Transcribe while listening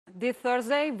This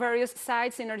Thursday, various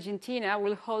sites in Argentina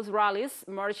will host rallies,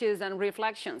 marches and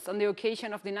reflections on the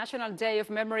occasion of the National Day of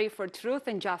Memory for Truth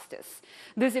and Justice.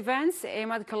 These events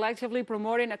aim at collectively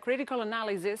promoting a critical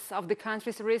analysis of the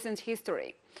country's recent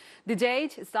history. The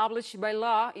date, established by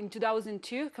law in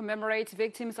 2002, commemorates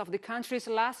victims of the country's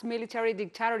last military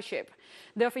dictatorship.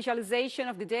 The officialization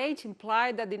of the date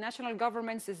implied that the national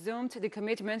government assumed the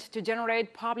commitment to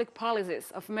generate public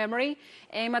policies of memory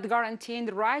aimed at guaranteeing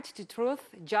the right to truth,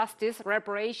 justice,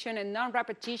 reparation, and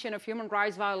non-repetition of human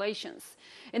rights violations.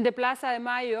 In the Plaza de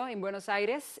Mayo in Buenos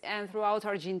Aires and throughout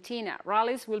Argentina,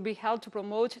 rallies will be held to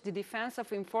promote the defense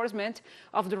of enforcement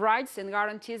of the rights and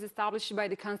guarantees established by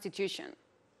the Constitution.